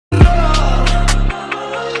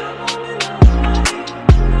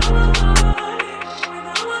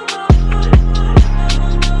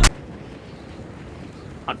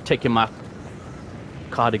taking my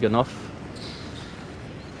cardigan off.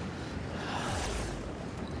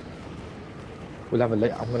 I'm gonna have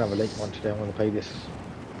a late one today. I'm gonna play this.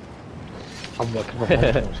 I'm working from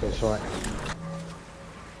home, so it's alright.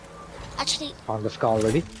 Actually, Found the scar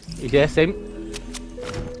already. Yeah, same.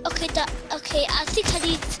 okay, okay. I think I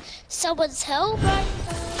need someone's help right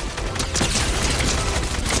now.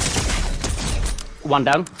 One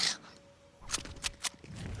down.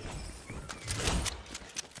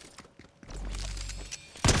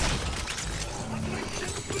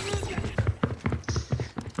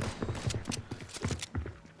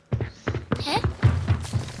 Huh?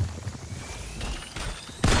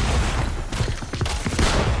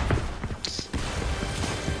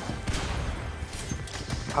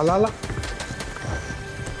 Halala.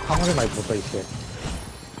 How many am I to place here?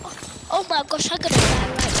 Oh my gosh, I'm gonna die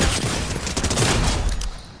right now.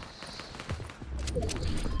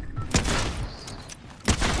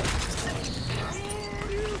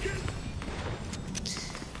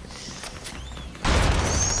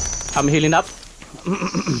 I'm healing up.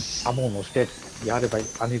 I'm almost dead. Yeah, I need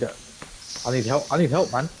help. I need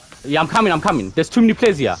help, man. Yeah, I'm coming. There's too many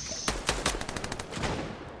players here.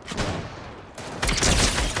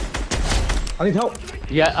 I need help.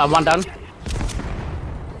 Yeah, one down.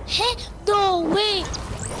 Hey, no way!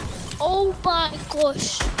 Oh my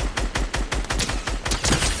gosh!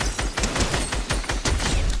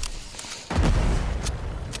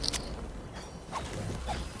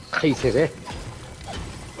 Case it, eh?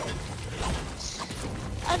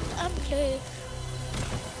 I'm low.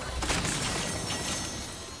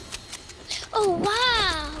 Oh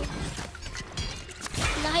wow!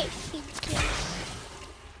 Light thinking.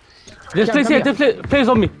 There's Yeah, players come here. There's players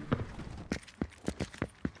on me.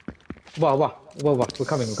 Wow. We're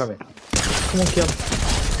coming. Come on, Kian.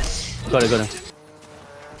 Got it.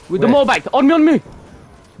 With the motorbike. On me.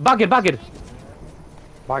 Bag it.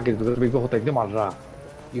 Baggy, we go take them all.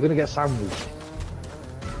 You're gonna get sandwiched.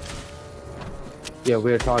 Yeah,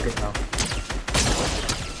 we're target now.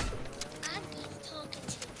 I'm being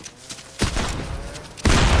targeted.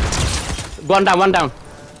 One down.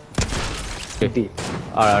 Okay.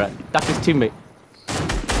 Alright. That's his teammate.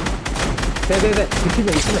 There. You see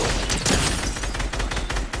me.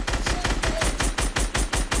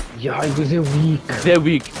 Yeah, it was weak. They're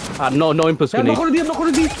weak. No impulse I'm grenade. not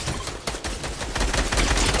gonna do.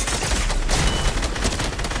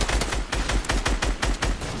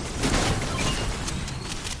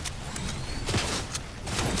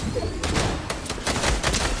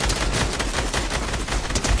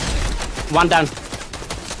 One down.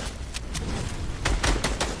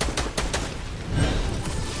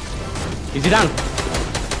 Is he down?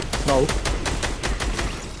 No.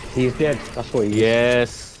 He's dead. That's what he is.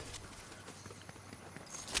 Yes.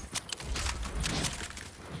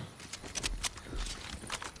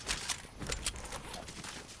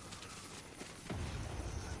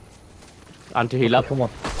 And to heal up. Come on.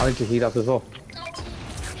 I need to heal up as well.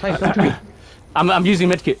 Try come to me. I'm using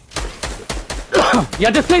medkit.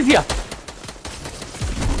 Yeah, there's players here.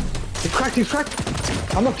 He's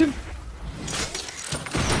cracked. I knocked him.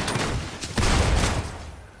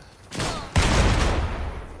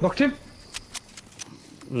 Knocked him.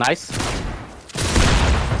 Nice.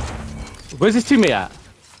 Where's his teammate at?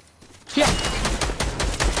 Yeah.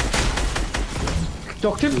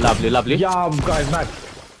 Knocked him. Lovely. Yeah, guys, mad.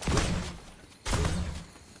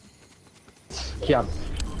 Yeah.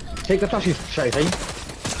 Take the flashes, Shay.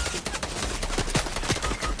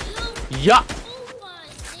 Yeah. Oh my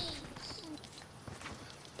days!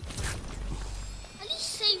 At least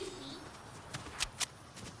save me.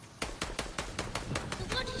 The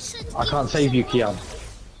one who said I can't save you, Kian.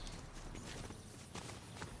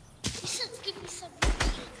 He said give me some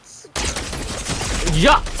bullets.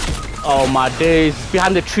 Yeah. Oh my days.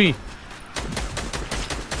 Behind the tree.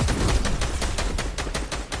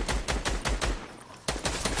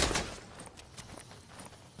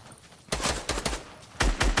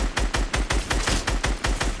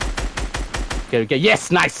 Okay.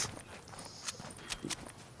 Yes, nice.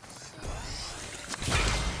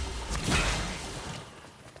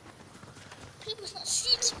 People's not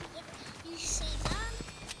shooting me when you say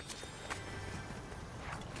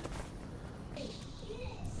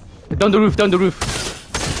that. Down the roof.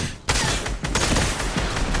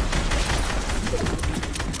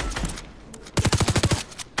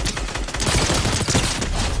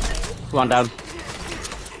 One down.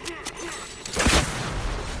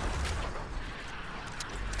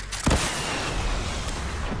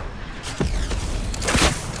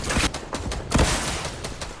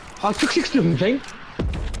 I took 60 of them, Jane.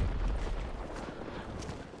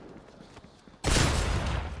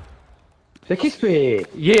 The kiss pit.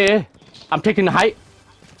 Yeah, I'm taking the height.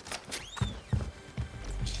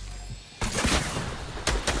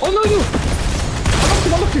 Oh no, no!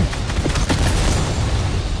 I knocked him.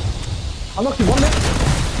 I knocked him. One minute.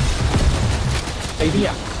 Hey,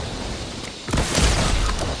 yeah.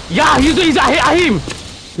 Yeah, I hit him.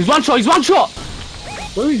 He's one shot.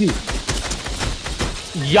 Where is he?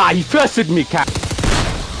 Yeah, he firsted me, cat.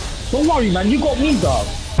 Don't worry, man. You got me, dog.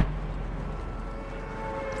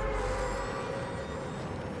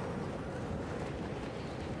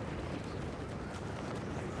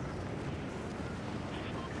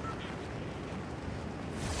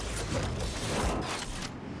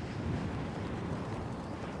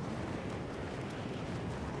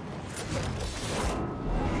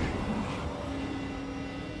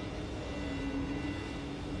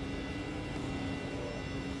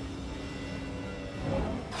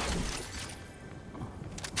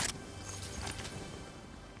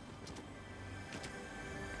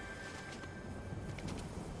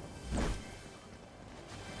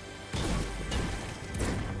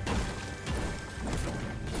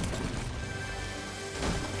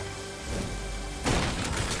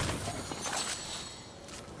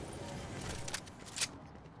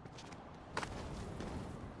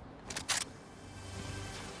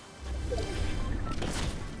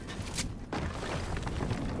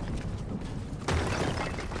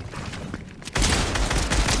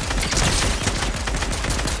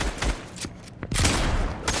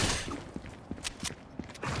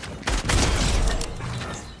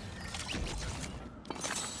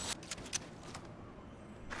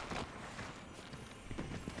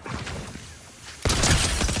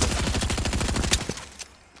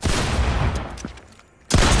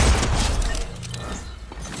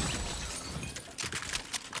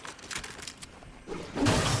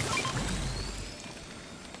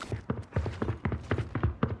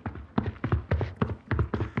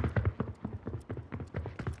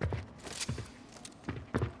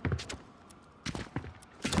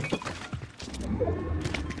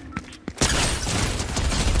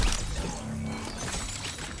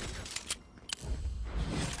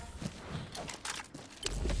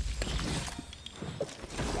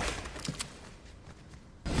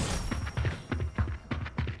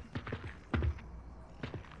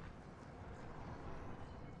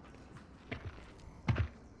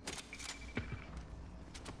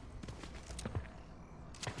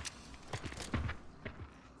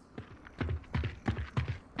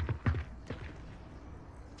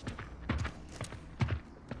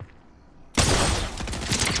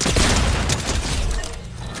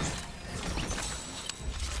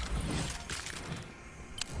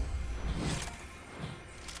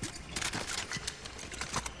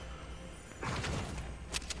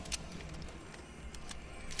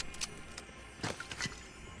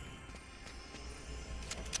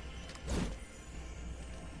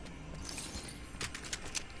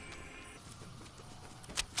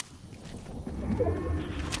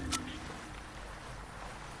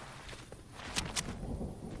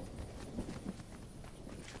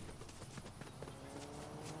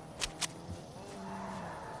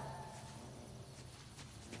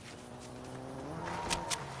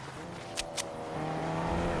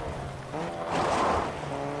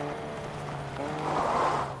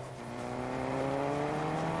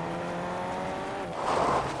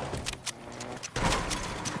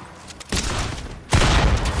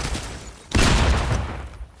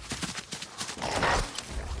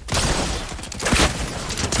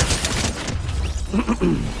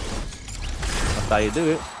 That's how you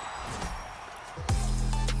do it.